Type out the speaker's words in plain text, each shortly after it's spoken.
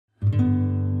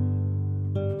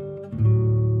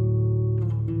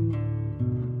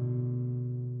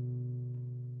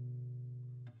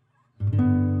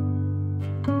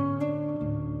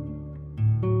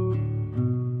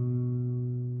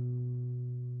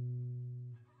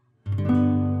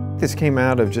this came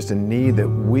out of just a need that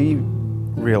we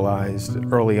realized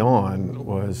early on,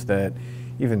 was that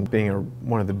even being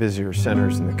one of the busier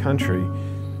centers in the country,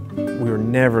 we were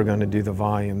never going to do the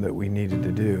volume that we needed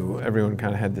to do. Everyone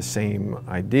kind of had the same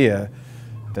idea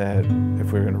that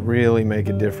if we were going to really make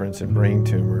a difference in brain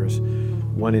tumors,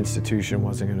 one institution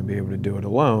wasn't going to be able to do it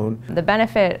alone. The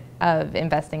benefit of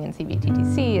investing in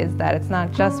CBTTC is that it's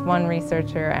not just one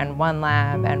researcher and one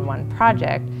lab and one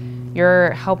project.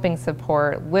 You're helping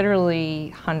support literally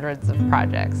hundreds of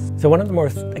projects. So one of the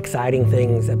most exciting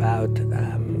things about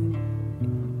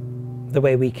the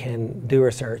way we can do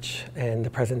research in the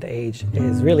present age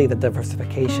is really the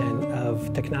diversification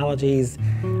of technologies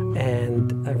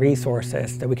and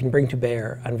resources that we can bring to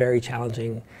bear on very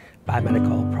challenging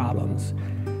biomedical problems.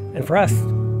 And for us,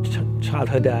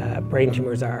 childhood brain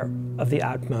tumors are of the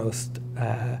utmost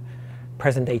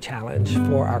present-day challenge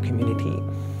for our community.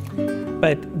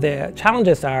 But the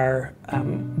challenges are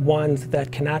ones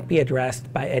that cannot be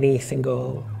addressed by any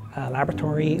single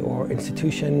laboratory or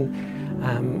institution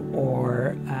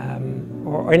or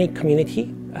any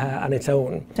community on its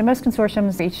own. So most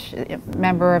consortiums, each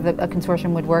member of a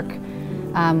consortium would work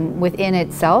within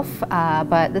itself,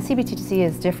 but the CBTTC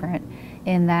is different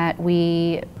in that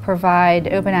we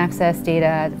provide open access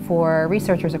data for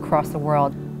researchers across the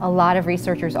world. A lot of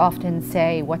researchers often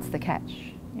say, what's the catch?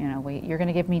 You know, you're going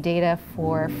to give me data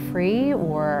for free,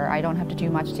 or I don't have to do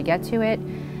much to get to it.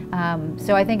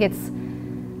 So I think it's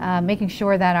making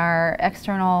sure that our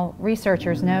external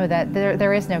researchers know that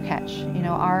there is no catch. You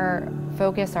know, our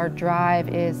focus, our drive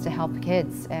is to help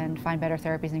kids and find better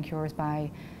therapies and cures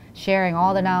by sharing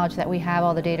all the knowledge that we have,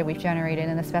 all the data we've generated,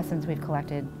 and the specimens we've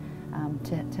collected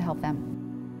to help them.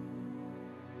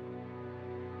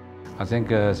 I think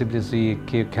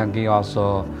CBTTC can give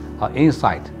also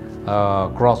insight,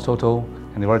 gross total,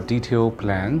 and a very detailed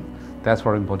plan. That's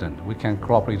very important. We can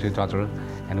cooperate with each other,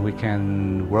 and we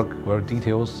can work very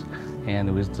details.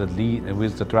 And with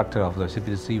the director of the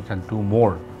CBTTC, you can do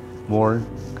more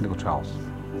clinical trials.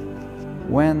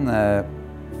 When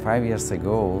 5 years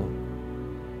ago,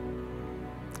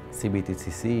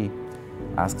 CBTTC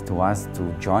asked us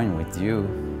to join with you,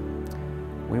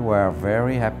 we were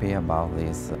very happy about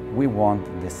this. We want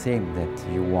the same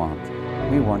that you want.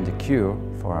 We want the cure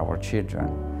for our children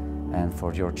and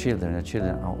for your children. The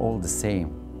children are all the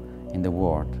same in the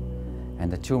world, and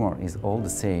the tumor is all the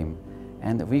same.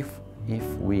 And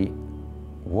if we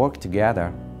work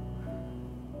together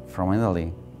from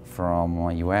Italy,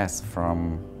 from US,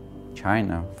 from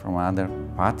China, from other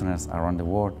partners around the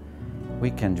world,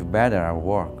 we can do better our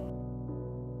work.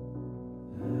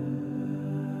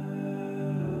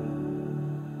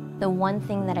 The one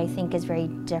thing that I think is very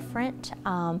different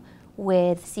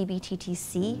with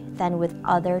CBTTC than with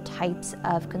other types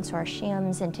of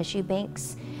consortiums and tissue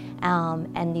banks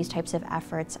and these types of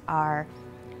efforts are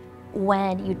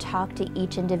when you talk to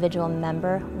each individual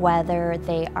member, whether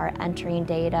they are entering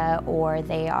data or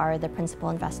they are the principal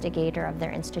investigator of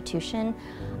their institution,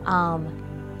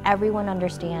 everyone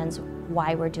understands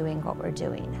why we're doing what we're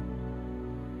doing.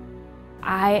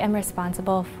 I am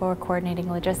responsible for coordinating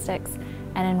logistics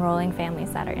and enrolling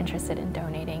families that are interested in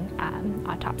donating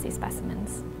autopsy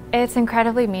specimens. It's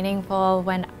incredibly meaningful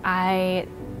when I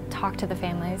talk to the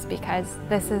families because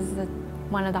this is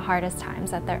one of the hardest times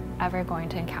that they're ever going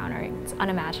to encounter. It's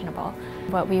unimaginable.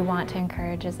 What we want to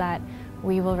encourage is that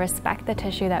we will respect the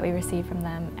tissue that we receive from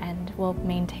them and will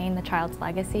maintain the child's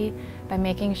legacy by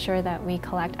making sure that we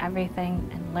collect everything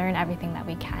and learn everything that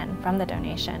we can from the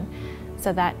donation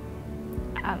so that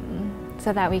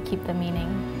we keep the meaning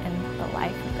in the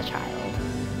life of the child.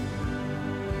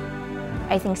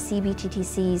 I think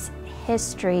CBTTC's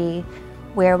history,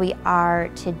 where we are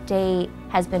today,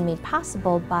 has been made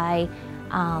possible by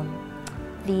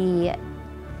the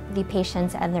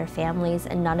patients and their families,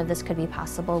 and none of this could be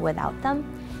possible without them.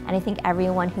 And I think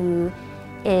everyone who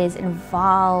is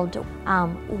involved,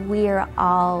 we're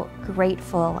all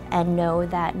grateful and know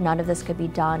that none of this could be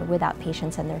done without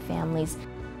patients and their families.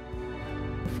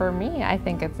 For me, I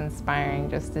think it's inspiring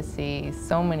just to see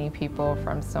so many people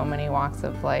from so many walks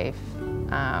of life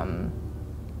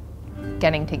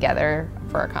getting together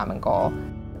for a common goal.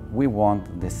 We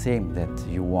want the same that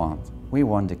you want. We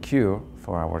want the cure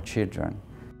for our children.